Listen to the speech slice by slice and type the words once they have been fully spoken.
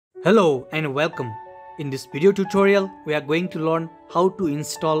Hello and welcome. In this video tutorial, we are going to learn how to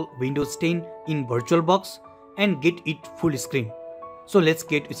install Windows 10 in VirtualBox and get it full screen. So let's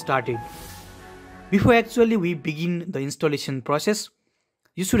get started. Before actually we begin the installation process,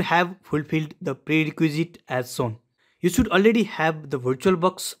 you should have fulfilled the prerequisite as shown. You should already have the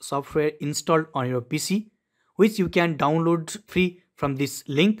VirtualBox software installed on your PC, which you can download free from this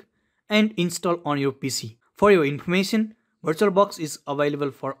link and install on your PC. For your information, VirtualBox is available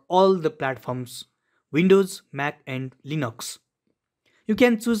for all the platforms Windows, Mac and Linux. You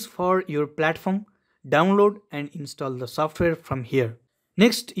can choose for your platform, download and install the software from here.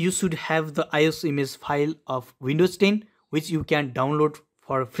 Next, you should have the ISO image file of Windows 10 which you can download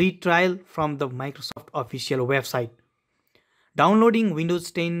for a free trial from the Microsoft official website. Downloading Windows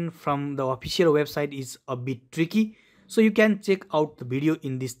 10 from the official website is a bit tricky, so you can check out the video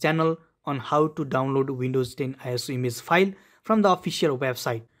in this channel on how to download Windows 10 ISO image file from the official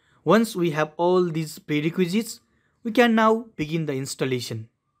website. Once we have all these prerequisites, we can now begin the installation.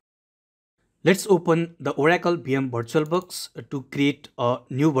 Let's open the Oracle VM VirtualBox to create a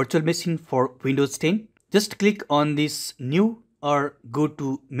new virtual machine for Windows 10. Just click on this new or go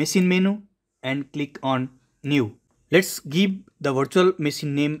to machine menu and click on new. Let's give the virtual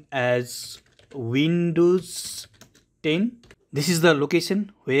machine name as Windows 10. This is the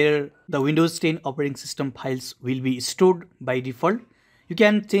location where the Windows 10 operating system files will be stored by default. You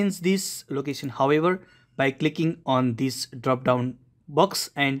can change this location, however, by clicking on this drop down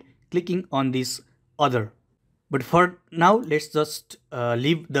box and clicking on this other. But for now, let's just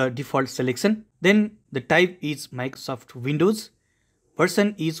leave the default selection. Then the type is Microsoft Windows.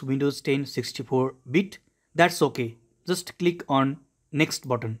 Version is Windows 10 64-bit. That's okay. Just click on next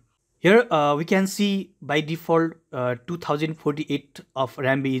button. Here we can see by default 2048 of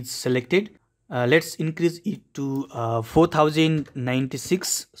RAM is selected. Let's increase it to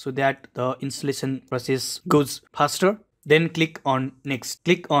 4096 so that the installation process goes faster. Then click on next.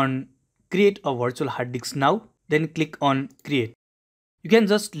 Click on create a virtual hard disk now. Then click on create. You can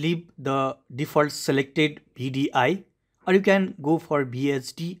just leave the default selected VDI or you can go for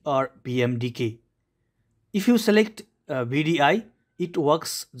BSD or BMDK. If you select VDI, it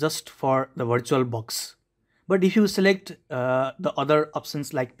works just for the VirtualBox. But if you select the other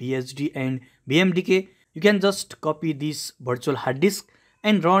options like BSD and BMDK, you can just copy this virtual hard disk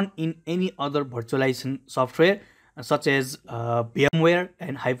and run in any other virtualization software such as VMware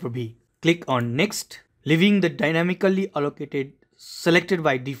and Hyper-V. Click on next. Leaving the dynamically allocated selected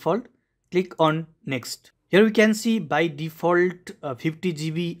by default, click on next. Here we can see by default 50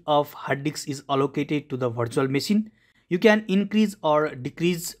 GB of hard disk is allocated to the virtual machine. You can increase or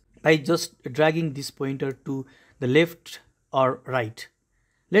decrease by just dragging this pointer to the left or right.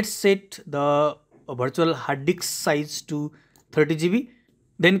 Let's set the virtual hard disk size to 30 GB.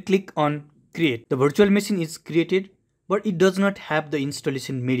 Then click on create. The virtual machine is created, but it does not have the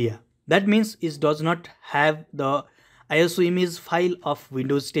installation media. That means it does not have the ISO image file of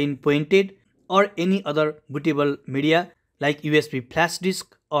Windows 10 pointed or any other bootable media like USB flash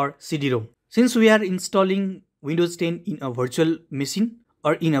disk or CD-ROM. Since we are installing Windows 10 in a virtual machine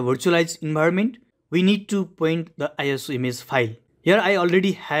or in a virtualized environment, we need to point the ISO image file. Here I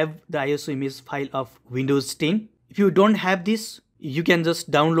already have the ISO image file of Windows 10. If you don't have this, you can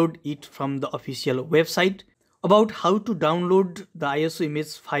just download it from the official website. About how to download the ISO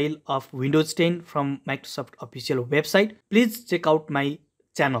image file of Windows 10 from Microsoft official website, please check out my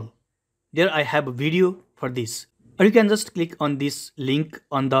channel. There I have a video for this. Or you can just click on this link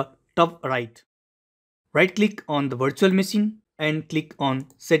on the top right. Right click on the virtual machine and click on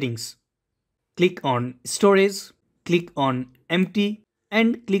settings. Click on storage, click on empty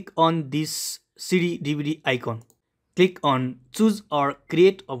and click on this CD DVD icon. Click on choose or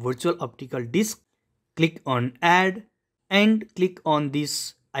create a virtual optical disk. Click on add and click on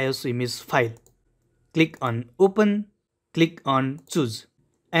this ISO image file. Click on open, click on choose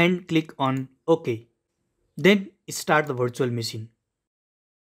and click on OK. Then start the virtual machine.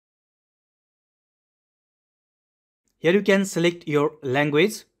 Here you can select your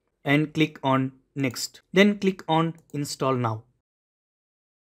language and click on next. Then click on install now.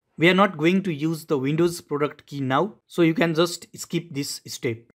 We are not going to use the Windows product key now, so you can just skip this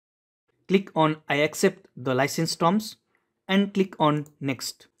step. Click on I accept the license terms and click on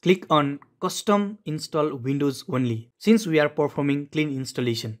next. Click on custom install Windows only since we are performing clean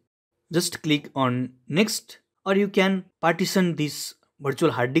installation. Just click on next or you can partition this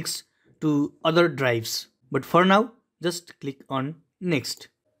virtual hard disk to other drives. But for now, just click on next.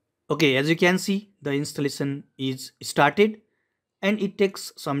 Okay, as you can see, the installation is started and it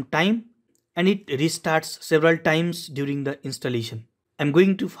takes some time and it restarts several times during the installation. I'm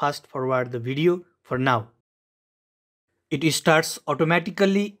going to fast forward the video for now. It starts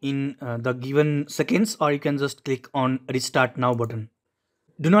automatically in the given seconds, or you can just click on restart now button.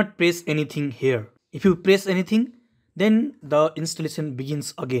 Do not press anything here. If you press anything, then the installation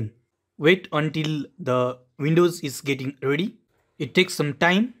begins again. Wait until the Windows is getting ready. It takes some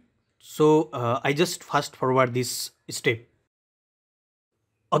time, so I just fast forward this step.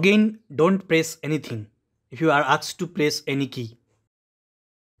 Again, don't press anything. If you are asked to press any key,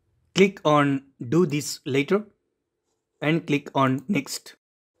 click on do this later and click on next.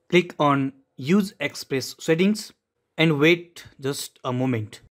 Click on use express settings and wait just a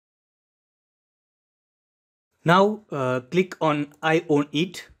moment. Now click on I own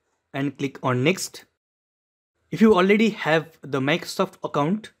it and click on next. If you already have the Microsoft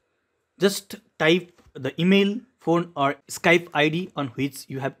account, just type the email, phone or Skype ID on which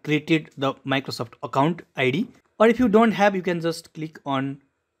you have created the Microsoft account ID. Or if you don't have, you can just click on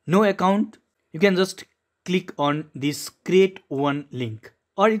no account. You can just click on this create one link,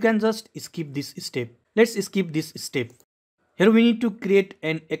 or you can just skip this step. Let's skip this step. Here we need to create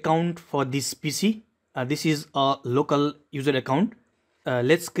an account for this PC. This is a local user account.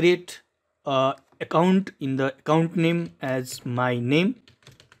 Let's create a account in the account name as my name.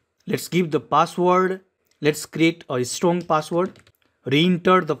 Let's give the password. Let's create a strong password.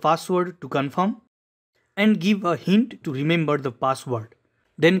 Re-enter the password to confirm and give a hint to remember the password.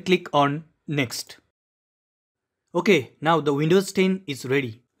 Then click on next. Okay, now the Windows 10 is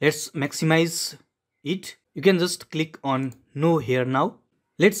ready. Let's maximize it. You can just click on no here now.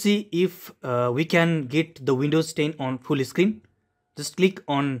 Let's see if we can get the Windows 10 on full screen. Just click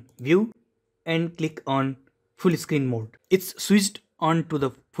on view and click on full screen mode. It's switched on to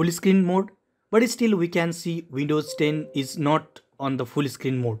the full screen mode, but still we can see Windows 10 is not on the full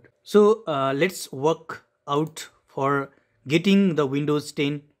screen mode. So let's work out for getting the Windows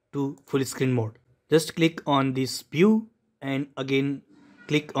 10 to full screen mode. Just click on this view and again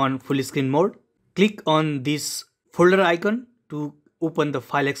click on full screen mode. Click on this folder icon to open the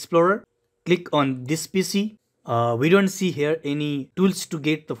file explorer. Click on this PC. We don't see here any tools to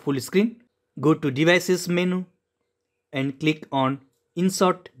get the full screen. Go to devices menu and click on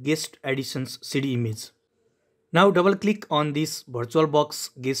insert guest editions CD image. Now double click on this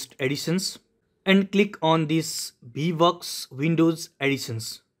VirtualBox guest editions and click on this VBox Windows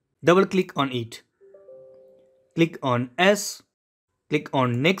editions. Double click on it. Click on S. Click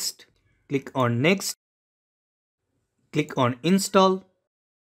on next. Click on next. Click on install.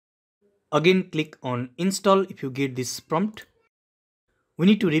 Again click on install if you get this prompt. We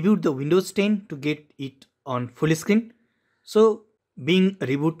need to reboot the Windows 10 to get it on full screen. So being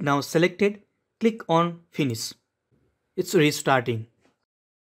reboot now selected, click on finish. It's restarting.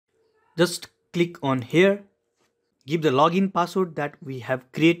 Just click on here. Give the login password that we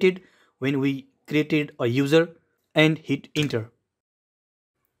have created when we created a user and hit enter.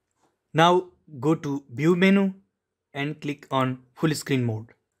 Now go to view menu and click on full screen mode.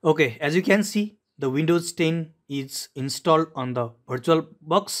 Okay, as you can see, the Windows 10 is installed on the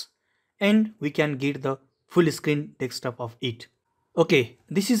VirtualBox and we can get the full screen desktop of it. Okay,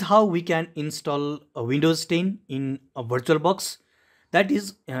 this is how we can install a Windows 10 in a VirtualBox, that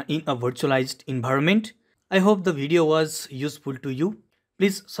is in a virtualized environment. I hope the video was useful to you.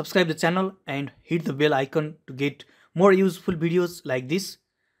 Please subscribe the channel and hit the bell icon to get more useful videos like this.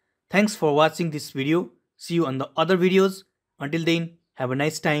 Thanks for watching this video. See you on the other videos. Until then, have a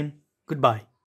nice time. Goodbye.